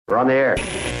We're on the air.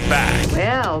 Back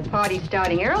Well, party's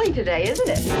starting early today, isn't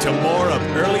it? to more of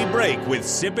Early Break with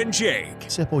Sip and Jake.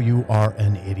 Sipple, you are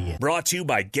an idiot. Brought to you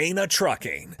by Gaina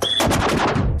Trucking. On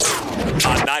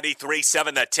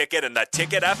 93.7 The Ticket and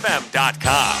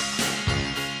theticketfm.com.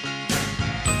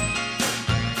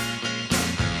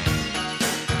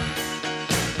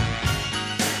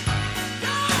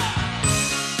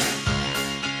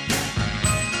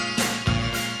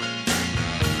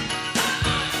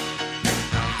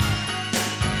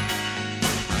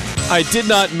 I did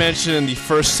not mention in the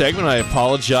first segment, I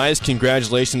apologize.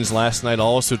 Congratulations last night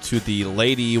also to the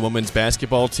lady women's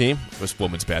basketball team. It was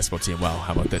women's basketball team. Wow,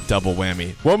 how about that double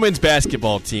whammy? Women's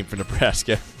basketball team for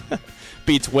Nebraska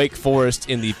beats Wake Forest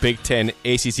in the Big Ten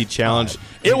ACC Challenge.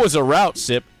 It was a rout,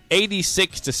 Sip.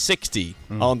 86-60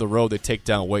 on the road. They take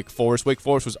down Wake Forest. Wake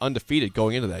Forest was undefeated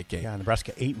going into that game. Yeah,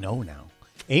 Nebraska 8-0 now.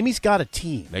 Amy's got a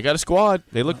team. They got a squad.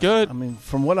 They look good. I mean,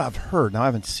 from what I've heard, now I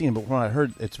haven't seen it, but from what I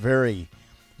heard, it's very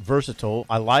versatile.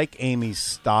 I like Amy's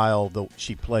style that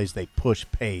she plays. They push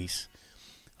pace,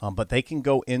 but they can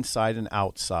go inside and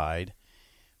outside.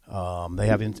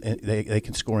 They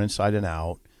can score inside and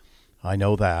out. I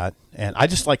know that, and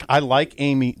I like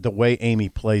Amy, the way Amy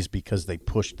plays, because they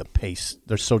push the pace.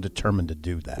 They're so determined to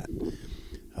do that.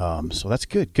 So that's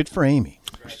good. Good for Amy.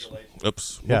 Congratulations.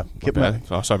 Oops. Yeah.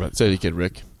 Oh, sorry about that. Say it again,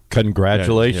 Rick.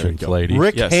 Congratulations, lady.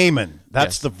 Rick Yes. Heyman.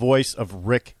 That's Yes. the voice of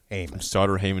Rick Heyman.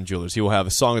 Starter Heyman Jewelers. He will have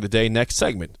a song of the day next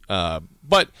segment.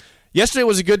 But yesterday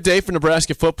was a good day for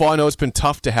Nebraska football. I know it's been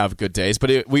tough to have good days,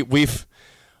 but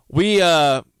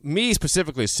me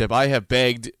specifically, Sip, I have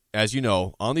begged, as you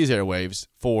know, on these airwaves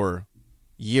for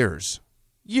years,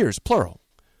 plural,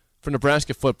 for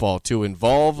Nebraska football to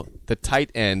involve the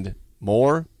tight end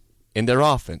more in their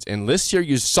offense. And this year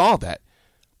you saw that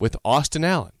with Austin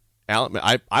Allen.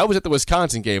 I was at the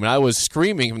Wisconsin game, and I was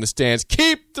screaming from the stands,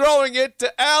 keep throwing it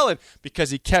to Allen,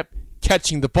 because he kept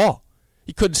catching the ball.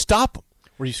 He couldn't stop him.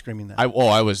 Were you screaming that?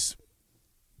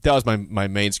 That was my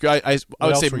main scream. I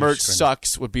would say Mertz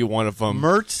sucks would be one of them.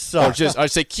 Mertz sucks.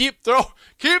 I'd say keep throwing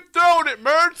it,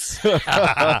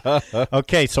 Mertz.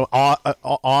 Okay, so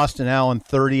Austin Allen,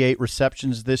 38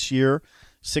 receptions this year,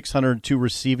 602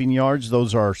 receiving yards.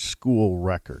 Those are school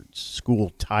records,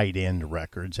 school tight end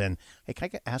records. And hey,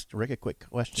 can I ask Rick a quick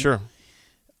question? Sure.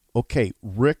 Okay,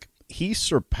 Rick, he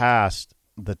surpassed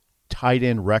the tight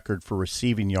end record for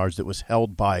receiving yards that was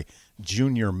held by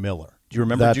Junior Miller. Do you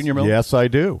remember Junior Miller? Yes, I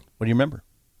do. What do you remember?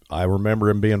 I remember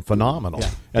him being phenomenal. Yeah.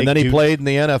 And then he played in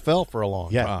the NFL for a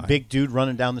long Yeah, time. big dude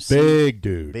running down the seam. Big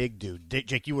dude.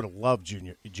 Jake, you would have loved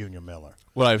Junior Miller.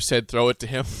 What I've said, throw it to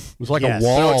him. It was like Yes. a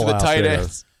wall Throw it to the out tight there.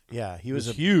 ends. Yeah, he It was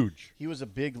was huge. He was a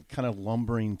big kind of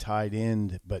lumbering tight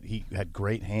end, but he had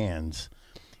great hands.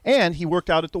 And he worked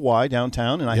out at the Y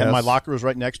downtown, and I had Yes. my locker was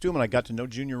right next to him, and I got to know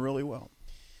Junior really well.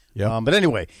 Yeah. But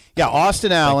anyway, yeah,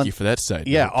 Austin Allen. Thank you for that side.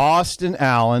 Yeah, Mike. Austin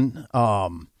Allen.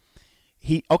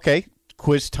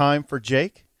 Quiz time for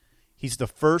Jake. He's the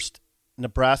first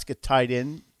Nebraska tight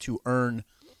end to earn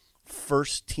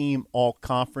first team all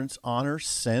conference honors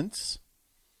since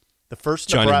the first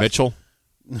Johnny Mitchell.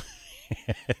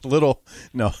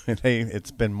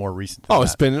 It's been more recent than Oh, that.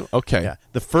 it's been okay. Yeah.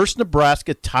 The first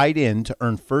Nebraska tight end to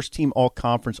earn first team all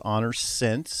conference honors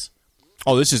since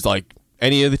Oh, this is like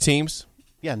any of the teams,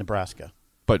 Nebraska.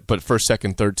 but first,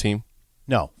 second, third team.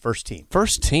 No, first team.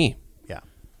 First team. Yeah.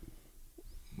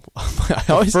 I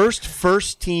always-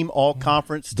 First team all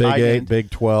conference Big tight 8, end Big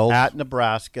 12. at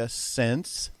Nebraska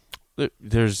since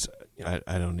There's I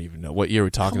don't even know what year we're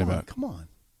talking about. Come on.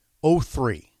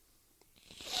 03.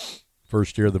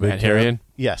 First year of the Big Matt Ten. Harrion.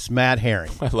 Yes, Matt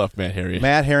Herring. I love Matt Harrion.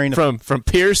 Matt Herring from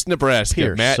Pierce, Nebraska.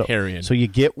 Pierce. Matt so, Harrion. So you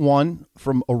get one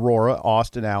from Aurora,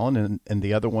 Austin Allen, and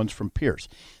the other one's from Pierce.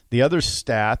 The other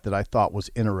stat that I thought was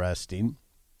interesting,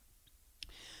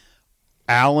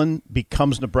 Allen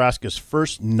becomes Nebraska's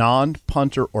first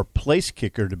non-punter or place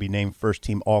kicker to be named first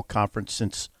team all-conference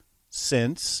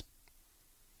since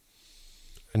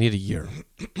I need a year.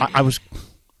 I was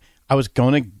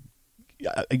going to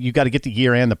you got to get the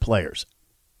year and the players.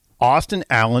 Austin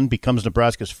Allen becomes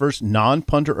Nebraska's first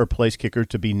non-punter or place kicker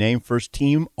to be named first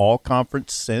team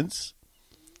all-conference since.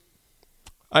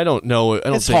 I don't know. I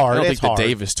don't It's think, hard. I don't It's think hard. the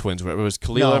Davis twins were. It was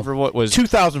Khalil ever what was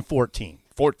 2014.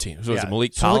 14. So was Yeah. it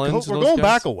Malik So, like, Collins? we're and those going guys?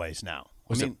 back a ways now.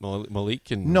 Was it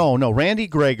Malik and No, Randy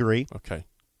Gregory Okay.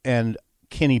 and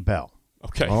Kenny Bell.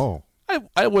 Okay. Oh.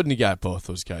 I wouldn't have got both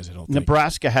those guys, I don't think.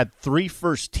 Nebraska had 3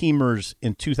 first-teamers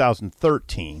in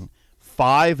 2013,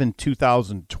 5 in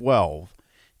 2012,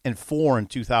 and 4 in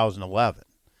 2011.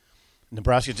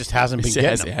 Nebraska just hasn't been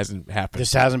getting them. It hasn't happened.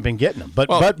 Just hasn't been getting them. But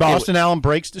Well, Austin Allen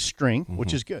breaks the string,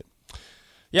 which is good.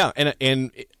 Yeah,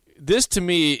 and this to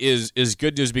me is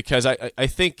good news because I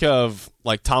think of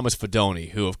like Thomas Fedoni,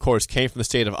 who of course came from the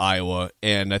state of Iowa,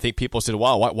 and I think people said,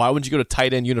 "Wow, why wouldn't you go to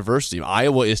tight end university?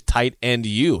 Iowa is tight end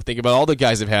U." Think about all the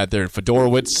guys they've had there,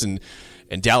 Fedorowicz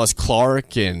and Dallas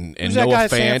Clark and Noah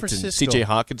Fant and C.J.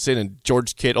 Hawkinson and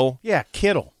George Kittle. Yeah,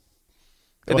 Kittle.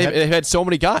 They've had so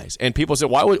many guys, and people said,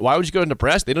 "Why would you go to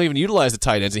Nebraska? They don't even utilize the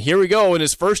tight ends." And here we go in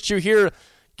his first year here.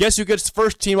 Guess who gets the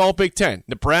first team All Big Ten?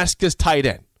 Nebraska's tight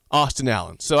end, Austin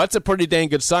Allen. So that's a pretty dang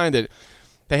good sign that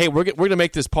hey, we're going to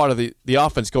make this part of the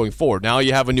offense going forward. Now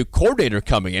you have a new coordinator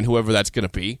coming in, whoever that's going to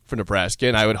be for Nebraska,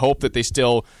 and I would hope that they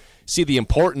still see the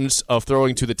importance of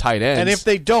throwing to the tight ends. And if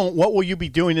they don't, what will you be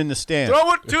doing in the stands?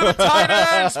 Throw it to the tight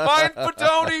ends. Find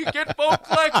Fedoni. Get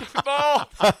Vokalek the ball.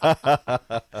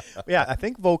 Yeah, I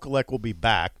think Vokalek will be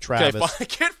back. Travis, okay,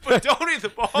 get Fedoni the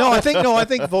ball. No, I think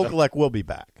Vokalek will be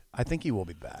back. I think he will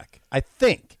be back. I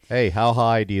think. Hey, how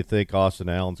high do you think Austin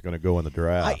Allen's going to go in the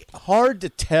draft? Hard to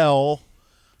tell.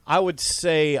 I would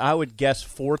guess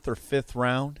 4th or 5th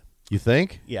round. You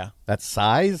think? Yeah. That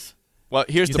size? Well,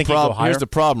 here's the problem. Here's the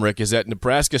problem, Rick, is that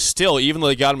Nebraska still, even though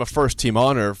they got him a first-team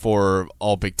honor for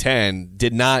All Big Ten,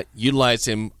 did not utilize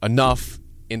him enough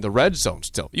in the red zone.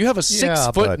 Still, you have a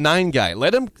 6'9" guy.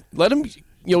 Let him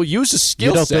use his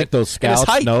skill set. You don't think those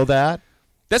scouts know that?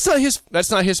 That's not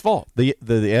his fault. The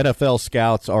NFL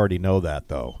scouts already know that,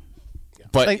 though.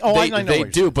 But they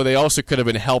do, but they also could have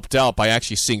been helped out by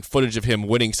actually seeing footage of him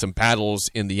winning some battles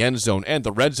in the end zone and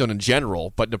the red zone in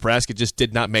general, but Nebraska just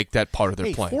did not make that part of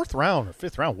their plan. 4th round or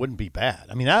 5th round wouldn't be bad.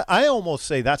 I mean, I almost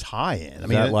say that's high end. I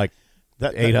mean, that like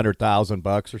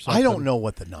 $800,000 or something? I don't know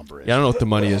what the number is. Yeah, I don't know what the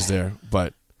money is there,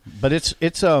 but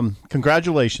it's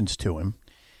congratulations to him.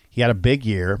 He had a big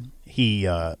year. He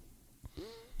I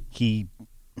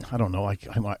don't know. I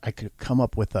could come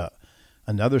up with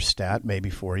another stat maybe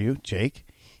for you, Jake.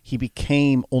 He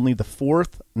became only the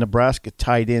 4th Nebraska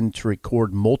tight end to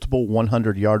record multiple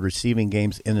 100-yard receiving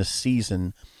games in a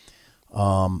season.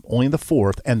 Only the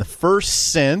 4th, and the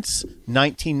first since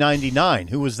 1999.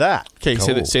 Who was that? Okay,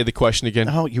 say the question again.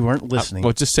 No, you weren't listening.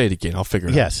 Well, just say it again. I'll figure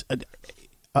it out. Yes.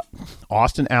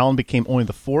 Austin Allen became only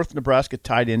the 4th Nebraska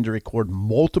tight end to record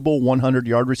multiple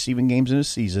 100-yard receiving games in a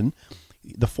season.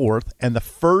 The 4th, and the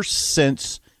first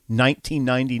since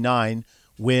 1999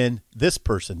 when this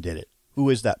person did it. Who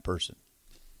is that person?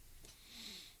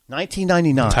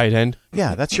 1999. Tight end?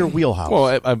 Yeah, that's your wheelhouse.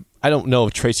 Well, I don't know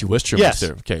if Tracy Wistrom was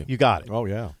there. Okay. You got it. Oh,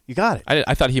 yeah. You got it.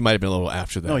 I thought he might have been a little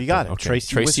after that. No, you got it. Okay.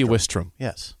 Tracy Wistrom.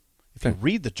 Yes. If you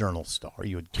read the Journal Star,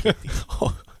 you would get these.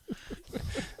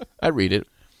 I read it.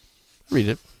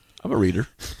 I'm a reader.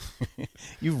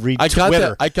 You read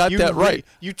Twitter. I got that right.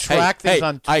 You track things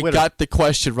on Twitter. I got the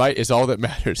question right is all that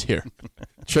matters here.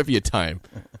 Trivia time.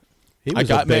 He was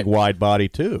a big wide body,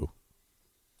 too.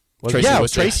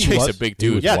 Tracy's a big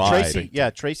dude.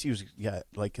 Tracy was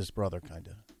like his brother, kind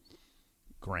of.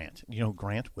 Grant. You know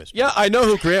Grant Wistrom? Yeah, I know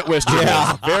who Grant Wistrom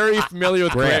is. Very familiar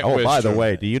with Grant Wistrom. Oh, by the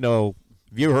way,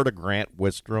 have you heard of Grant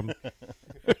Wistrom?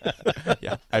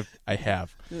 Yeah, I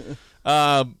have.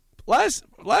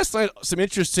 Last night, some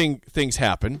interesting things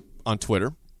happened on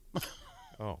Twitter.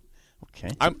 Oh, okay.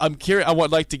 I'm curious. I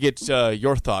would like to get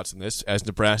your thoughts on this, as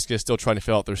Nebraska is still trying to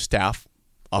fill out their staff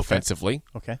offensively.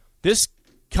 Okay. This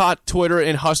caught Twitter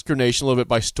and Husker Nation a little bit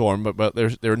by storm, but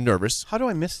they're nervous. How do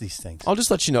I miss these things? I'll just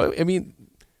let you know. I mean,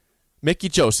 Mickey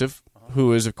Joseph,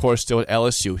 who is of course still at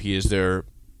LSU, he is their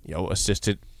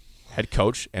assistant head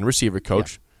coach and receiver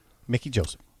coach. Yeah. Mickey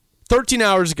Joseph. 13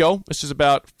 hours ago, this is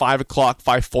about 5 o'clock,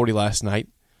 5:40 last night.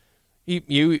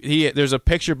 There's a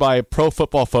picture by Pro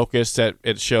Football Focus that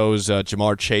it shows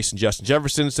Jamar Chase and Justin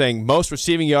Jefferson saying most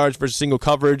receiving yards versus single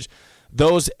coverage.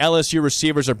 Those LSU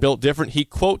receivers are built different. He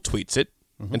quote tweets it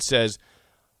and says,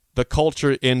 "The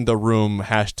culture in the room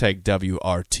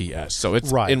 #WRTS." So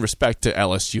it's in respect to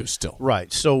LSU still.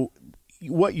 Right. So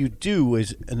what you do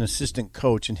is an assistant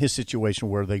coach in his situation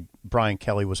where Brian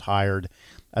Kelly was hired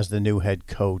as the new head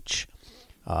coach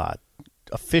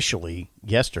officially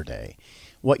yesterday.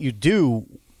 What you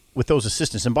do with those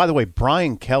assistants, and by the way,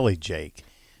 Brian Kelly, Jake,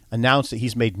 announced that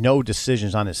he's made no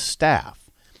decisions on his staff.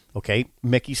 Okay,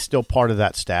 Mickey's still part of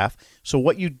that staff. So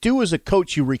what you do as a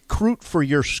coach, you recruit for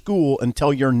your school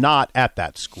until you're not at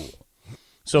that school.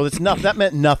 So that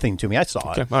meant nothing to me. I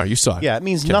saw it. Okay. All right, you saw it. Yeah, it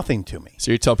means nothing to me.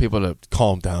 So you tell people to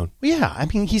calm down. Yeah, I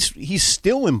mean he's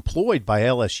still employed by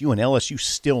LSU, and LSU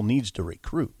still needs to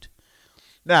recruit.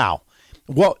 Now,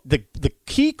 the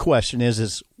key question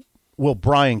is will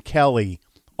Brian Kelly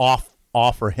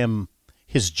offer him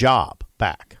his job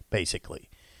back? Basically,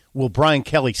 will Brian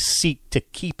Kelly seek to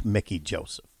keep Mickey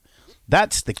Joseph?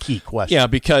 That's the key question. Yeah,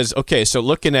 because so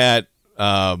looking at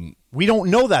We don't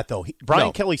know that, though. Brian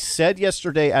No. Kelly said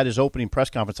yesterday at his opening press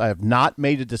conference, I have not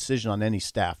made a decision on any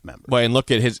staff member. Well, and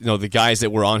look at the guys that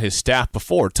were on his staff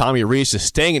before. Tommy Rees is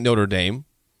staying at Notre Dame,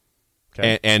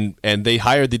 Okay. and they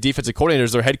hired the defensive coordinator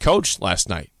as their head coach last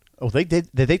night. Oh, they did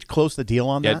they close the deal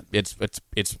on that? It's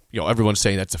everyone's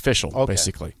saying that's official,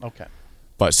 basically. Okay.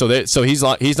 But so he's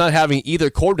not having either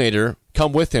coordinator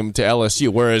come with him to LSU,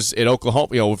 whereas at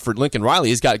Oklahoma, for Lincoln Riley,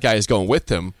 he's got guys going with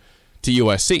him to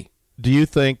USC. Do you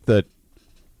think that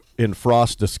in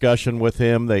Frost's discussion with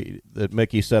him that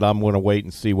Mickey said, I'm going to wait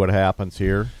and see what happens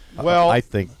here? Well, I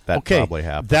think that probably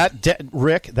happened.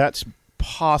 Rick, that's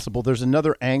possible. There's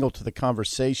another angle to the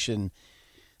conversation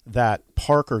that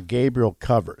Parker Gabriel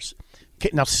covers. Okay,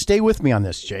 now stay with me on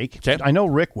this, Jake. Okay. I know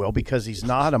Rick will because he's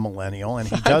not a millennial and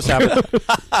he does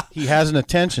he has an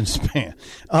attention span.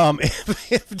 A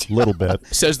little bit.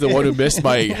 Says the one who missed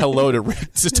my hello to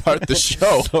Rick to start the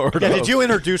show. Did you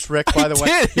introduce Rick, by the way?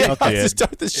 Did, yeah, Okay. to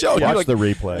start the show. Watch the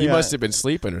replay. You must have been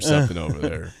sleeping or something over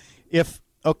there.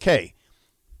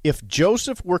 If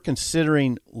Joseph were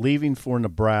considering leaving for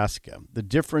Nebraska, the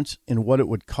difference in what it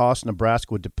would cost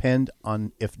Nebraska would depend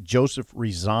on if Joseph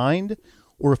resigned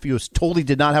or if he was told he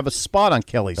did not have a spot on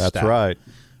Kelly's staff. That's right.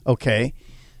 Okay.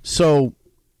 So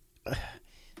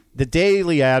the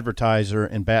Daily Advertiser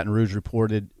in Baton Rouge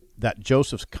reported that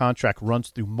Joseph's contract runs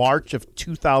through March of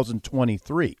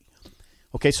 2023.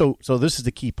 Okay, so this is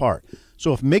the key part.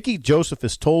 So if Mickey Joseph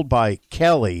is told by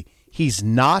Kelly he's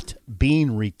not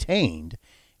being retained,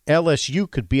 LSU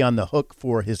could be on the hook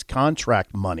for his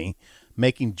contract money,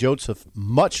 making Joseph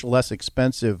much less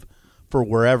expensive for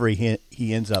wherever he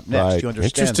ends up next. Right. You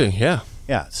understand? Interesting, yeah.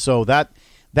 Yeah, so that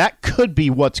could be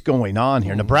what's going on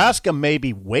here. Nebraska may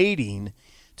be waiting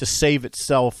to save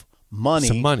itself money,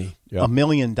 Some money. Yeah. $1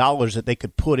 million that they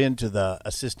could put into the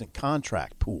assistant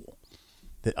contract pool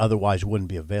that otherwise wouldn't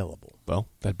be available. Well,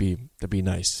 that'd be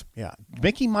nice. Yeah,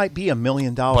 Mickey might be $1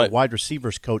 million But- wide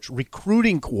receivers coach,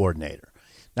 recruiting coordinator.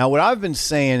 Now, what I've been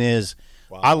saying is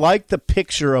I like the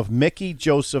picture of Mickey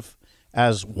Joseph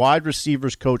as wide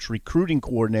receivers coach, recruiting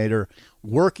coordinator,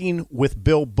 working with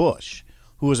Bill Bush,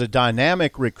 who is a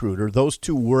dynamic recruiter. Those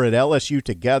two were at LSU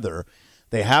together.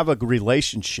 They have a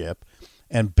relationship,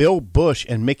 and Bill Bush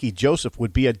and Mickey Joseph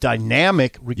would be a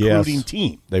dynamic recruiting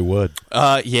team. They would.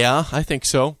 Yeah, I think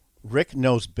so. Rick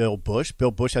knows Bill Bush.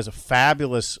 Bill Bush has a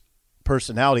fabulous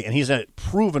personality, and he's a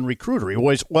proven recruiter.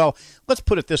 Let's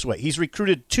put it this way. He's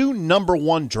recruited 2 number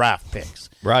 1 draft picks.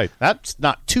 Right. That's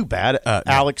not too bad.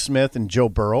 Alex Smith and Joe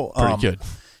Burrow. Pretty good.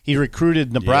 He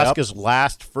recruited Nebraska's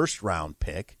last first-round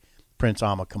pick, Prince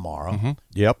Amakamara,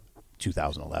 Yep.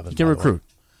 2011. He can by the way. recruit.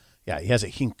 Yeah, he has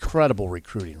an incredible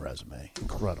recruiting resume.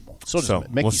 Incredible. So does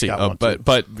Mickey's we'll see. got one, too.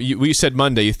 But you said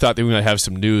Monday you thought that we were going to have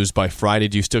some news by Friday.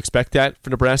 Do you still expect that for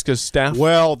Nebraska's staff?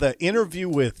 Well, the interview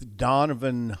with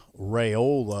Donovan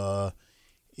Raiola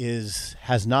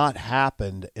has not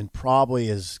happened and probably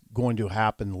is going to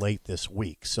happen late this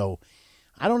week. So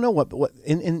I don't know what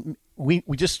we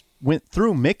just went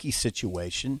through Mickey's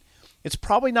situation. It's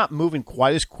probably not moving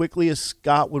quite as quickly as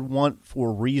Scott would want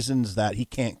for reasons that he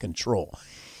can't control.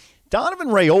 Donovan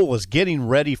Raiola is getting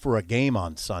ready for a game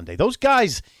on Sunday. Those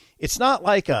guys, it's not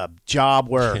like a job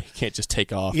where you can't just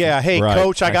take off. yeah, hey, Right.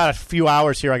 Coach, I got a few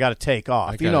hours here. I got to take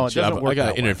off. It doesn't work I got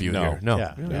that an interview way. here. No,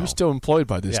 Yeah, you're still employed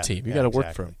by this team. You got to work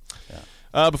exactly. for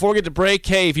them. Before we get to break,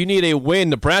 hey, if you need a win,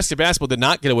 Nebraska basketball did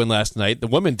not get a win last night. The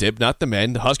women did, not the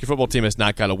men. The Husker football team has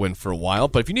not got a win for a while.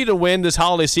 But if you need a win this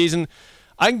holiday season,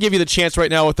 I can give you the chance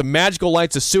right now with the Magical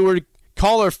Lights of Seward.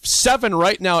 Caller 7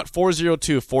 right now at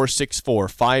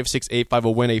 402-464-5685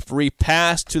 will win a free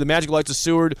pass to the Magical Lights of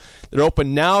Seward. They're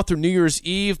open now through New Year's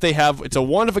Eve. It's a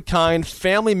one-of-a-kind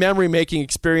family memory-making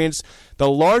experience, the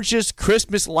largest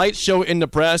Christmas light show in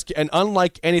Nebraska, and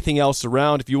unlike anything else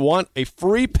around. If you want a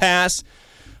free pass,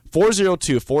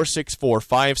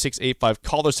 402-464-5685.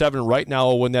 Caller 7 right now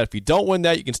will win that. If you don't win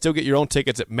that, you can still get your own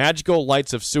tickets at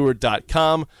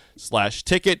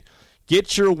magicallightsofseward.com/ticket.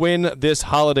 Get your win this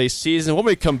holiday season. When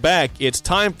we come back, it's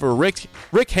time for Rick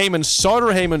Heyman's Sauter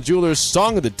Heyman Jewelers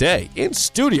Song of the Day in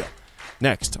studio.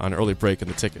 Next on Early Break in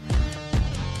the Ticket.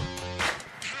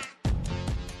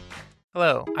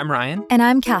 Hello, I'm Ryan. And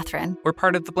I'm Catherine. We're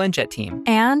part of the BlendJet team.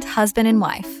 And husband and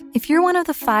wife. If you're one of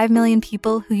the 5 million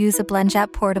people who use a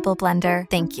BlendJet portable blender,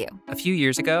 thank you. A few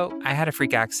years ago, I had a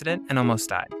freak accident and almost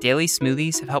died. Daily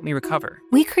smoothies have helped me recover.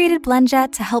 We created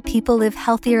BlendJet to help people live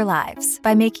healthier lives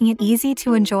by making it easy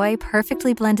to enjoy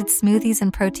perfectly blended smoothies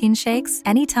and protein shakes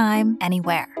anytime,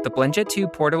 anywhere. The BlendJet 2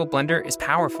 portable blender is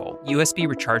powerful, USB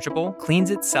rechargeable,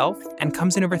 cleans itself, and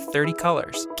comes in over 30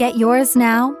 colors. Get yours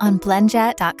now on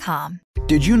blendjet.com.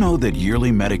 Did you know that yearly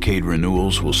Medicaid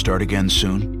renewals will start again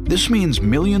soon? This means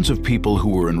millions of people who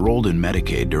were enrolled in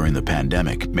Medicaid during the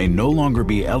pandemic may no longer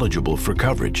be eligible for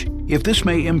coverage. If this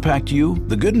may impact you,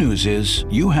 the good news is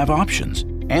you have options.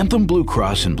 Anthem Blue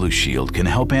Cross and Blue Shield can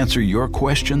help answer your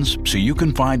questions so you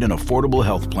can find an affordable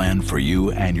health plan for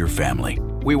you and your family.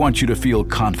 We want you to feel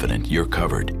confident you're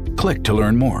covered. Click to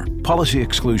learn more. Policy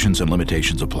exclusions and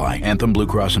limitations apply. Anthem Blue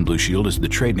Cross and Blue Shield is the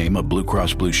trade name of Blue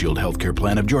Cross Blue Shield Healthcare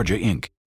Plan of Georgia, Inc.